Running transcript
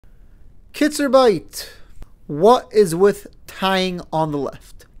KitzurByte. What is with tying on the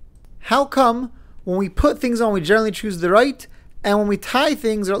left? How come when we put things on we generally choose the right, and when we tie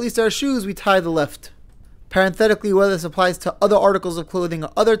things, or at least our shoes, we tie the left? Parenthetically, whether this applies to other articles of clothing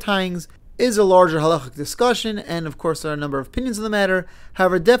or other tyings is a larger halachic discussion, and of course there are a number of opinions on the matter.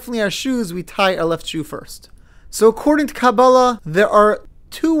 However, definitely our shoes, we tie our left shoe first. So according to Kabbalah, there are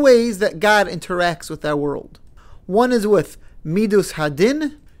two ways that God interacts with our world. One is with midus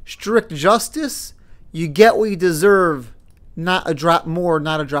hadin, strict justice. You get what you deserve, not a drop more,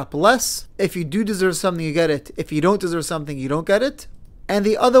 not a drop less. If you do deserve something, you get it. If you don't deserve something, you don't get it. And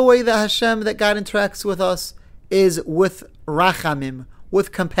the other way that God interacts with us is with rachamim,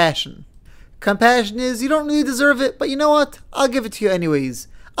 with compassion. Compassion is, you don't really deserve it, but you know what? I'll give it to you anyways.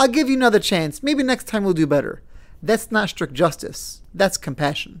 I'll give you another chance. Maybe next time we'll do better. That's not strict justice. That's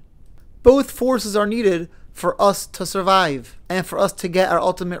compassion. Both forces are needed for us to survive and for us to get our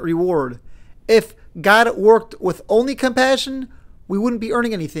ultimate reward. If God worked with only compassion, we wouldn't be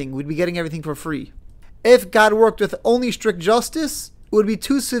earning anything. We'd be getting everything for free. If God worked with only strict justice, it would be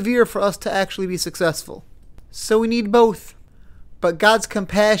too severe for us to actually be successful. So we need both. But God's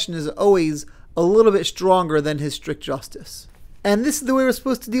compassion is always a little bit stronger than his strict justice. And this is the way we're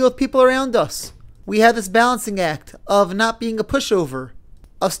supposed to deal with people around us. We have this balancing act of not being a pushover,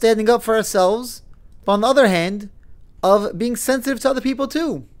 of standing up for ourselves, but on the other hand, of being sensitive to other people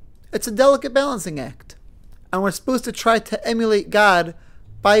too. It's a delicate balancing act. And we're supposed to try to emulate God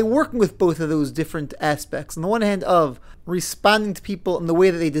by working with both of those different aspects. On the one hand, of responding to people in the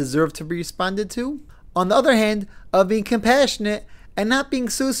way that they deserve to be responded to. On the other hand, of being compassionate and not being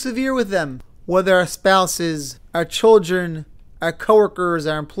so severe with them. Whether our spouses, our children, our coworkers,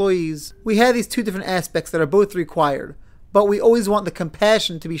 our employees. We have these two different aspects that are both required. But we always want the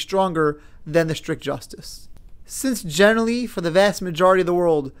compassion to be stronger than the strict justice. Since generally, for the vast majority of the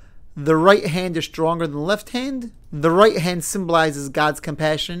world, the right hand is stronger than the left hand, the right hand symbolizes God's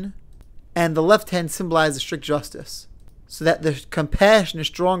compassion, and the left hand symbolizes strict justice. So that the compassion is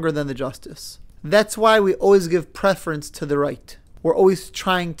stronger than the justice. That's why we always give preference to the right. We're always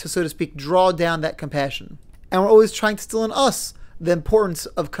trying to, so to speak, draw down that compassion. And we're always trying to instill in us the importance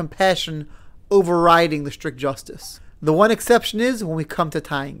of compassion overriding the strict justice. The one exception is when we come to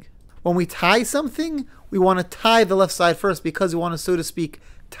tying. When we tie something, we want to tie the left side first because we want to, so to speak,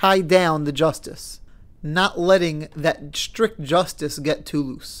 tie down the justice, not letting that strict justice get too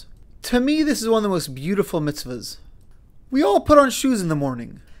loose. To me, this is one of the most beautiful mitzvahs. We all put on shoes in the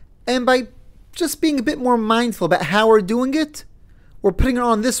morning, and by just being a bit more mindful about how we're doing it, we're putting it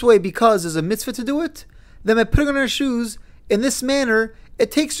on this way because there's a mitzvah to do it. Then by putting on our shoes in this manner,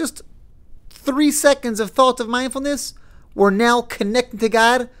 it takes just 3 seconds of thought of mindfulness. We're now connecting to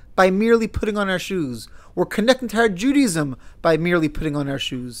God by merely putting on our shoes. We're connecting to our Judaism by merely putting on our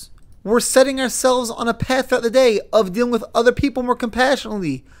shoes. We're setting ourselves on a path throughout the day of dealing with other people more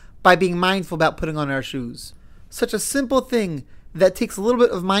compassionately by being mindful about putting on our shoes. Such a simple thing that takes a little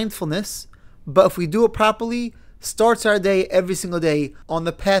bit of mindfulness, but if we do it properly, starts our day every single day on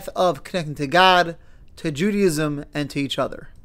the path of connecting to God, to Judaism, and to each other.